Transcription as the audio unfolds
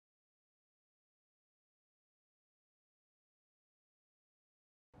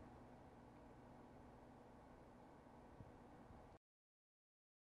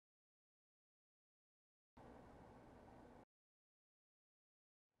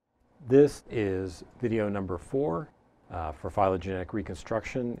This is video number 4 for phylogenetic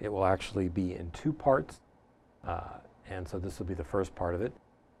reconstruction. It will actually be in 2 parts, and so this will be the first part of it.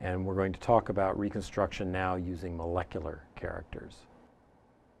 And we're going to talk about reconstruction now using molecular characters.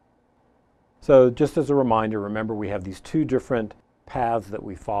 So just as a reminder, remember we have these 2 different paths that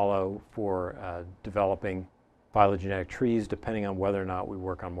we follow for developing phylogenetic trees, depending on whether or not we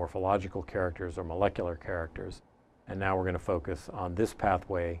work on morphological characters or molecular characters. And now we're going to focus on this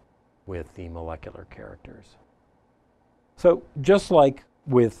pathway with the molecular characters. So just like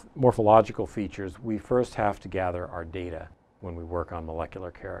with morphological features, we first have to gather our data when we work on molecular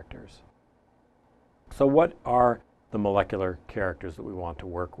characters. So what are the molecular characters that we want to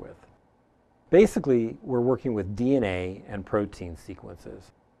work with? Basically, we're working with DNA and protein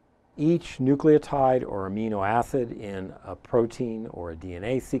sequences. Each nucleotide or amino acid in a protein or a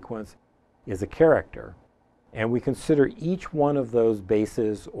DNA sequence is a character, and we consider each one of those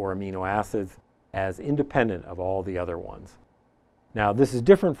bases or amino acids as independent of all the other ones. Now, this is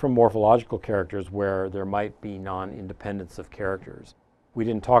different from morphological characters where there might be non-independence of characters. We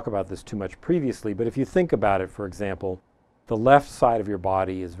didn't talk about this too much previously, but if you think about it, for example, the left side of your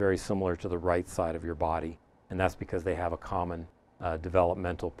body is very similar to the right side of your body, and that's because they have a common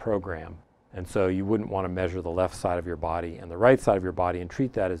developmental program. And so you wouldn't want to measure the left side of your body and the right side of your body and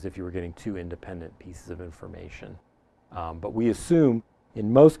treat that as if you were getting 2 independent pieces of information. But we assume,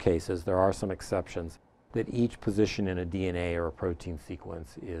 in most cases, there are some exceptions, that each position in a DNA or a protein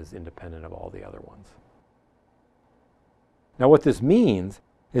sequence is independent of all the other ones. Now what this means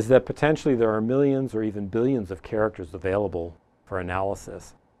is that potentially there are millions or even billions of characters available for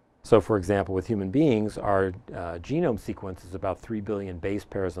analysis. So for example, with human beings, our genome sequence is about 3 billion base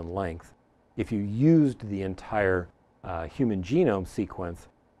pairs in length. If you used the entire human genome sequence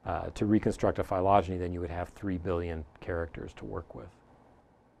to reconstruct a phylogeny, then you would have 3 billion characters to work with.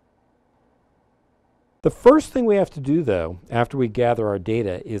 The first thing we have to do, though, after we gather our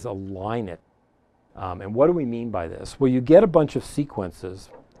data is align it. And what do we mean by this? Well, you get a bunch of sequences,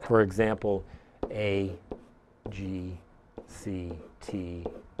 for example, A, G, C, T,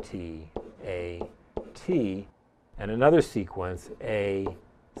 T, A, T, and another sequence, A,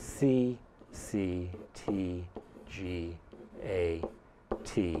 C, C, T, G, A,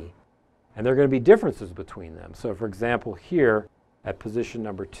 T. And there are going to be differences between them. So for example, here at position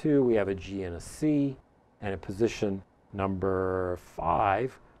number 2, we have a G and a C. And at position number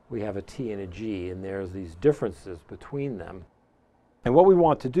 5, we have a T and a G, and there's these differences between them. And what we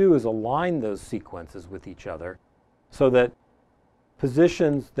want to do is align those sequences with each other so that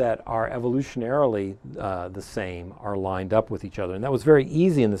positions that are evolutionarily the same are lined up with each other. And that was very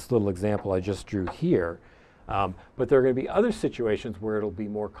easy in this little example I just drew here. But there are going to be other situations where it'll be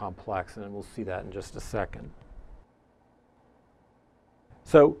more complex, and we'll see that in just a second.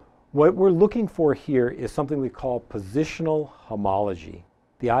 So what we're looking for here is something we call positional homology.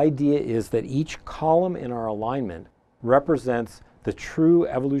 The idea is that each column in our alignment represents the true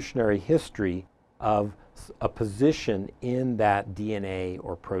evolutionary history of a position in that DNA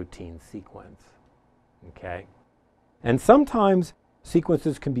or protein sequence. Okay? And sometimes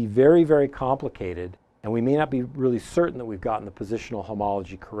sequences can be very, very complicated, and we may not be really certain that we've gotten the positional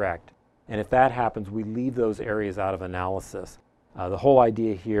homology correct. And if that happens, we leave those areas out of analysis. The whole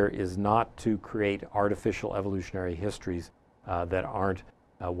idea here is not to create artificial evolutionary histories that aren't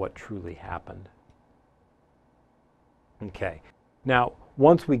what truly happened. Okay, now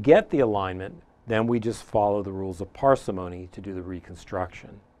once we get the alignment, then we just follow the rules of parsimony to do the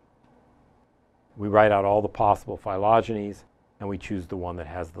reconstruction. We write out all the possible phylogenies, and we choose the one that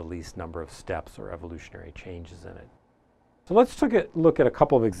has the least number of steps or evolutionary changes in it. So let's look at a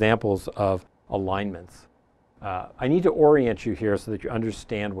couple of examples of alignments. I need to orient you here so that you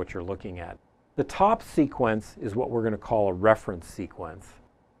understand what you're looking at. The top sequence is what we're going to call a reference sequence.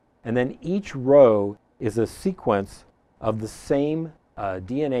 And then each row is a sequence of the same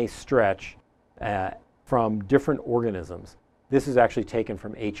DNA stretch from different organisms. This is actually taken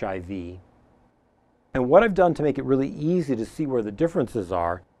from HIV. And what I've done to make it really easy to see where the differences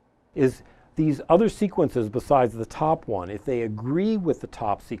are is these other sequences besides the top one. If they agree with the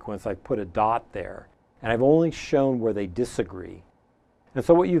top sequence, I've put a dot there. And I've only shown where they disagree. And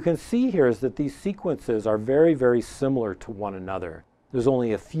so what you can see here is that these sequences are very, very similar to one another. There's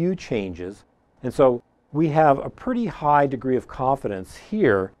only a few changes. And so we have a pretty high degree of confidence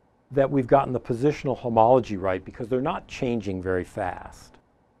here that we've gotten the positional homology right because they're not changing very fast.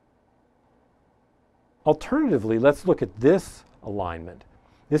 Alternatively, let's look at this alignment.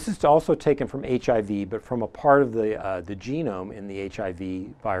 This is also taken from HIV, but from a part of the genome in the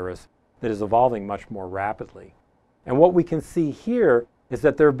HIV virus that is evolving much more rapidly. And what we can see here is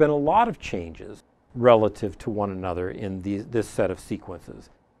that there have been a lot of changes relative to one another in this set of sequences.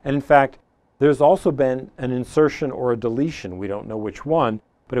 And in fact, there's also been an insertion or a deletion. We don't know which one,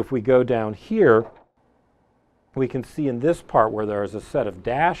 but if we go down here, we can see in this part where there is a set of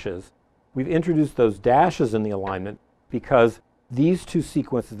dashes, we've introduced those dashes in the alignment because these two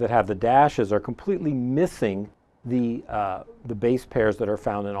sequences that have the dashes are completely missing the base pairs that are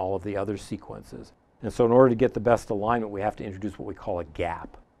found in all of the other sequences. And so in order to get the best alignment, we have to introduce what we call a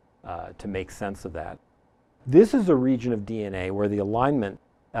gap to make sense of that. This is a region of DNA where the alignment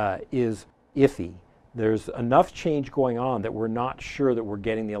is iffy. There's enough change going on that we're not sure that we're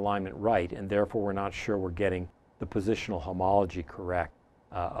getting the alignment right, and therefore we're not sure we're getting the positional homology correct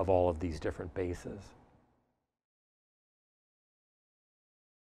of all of these different bases.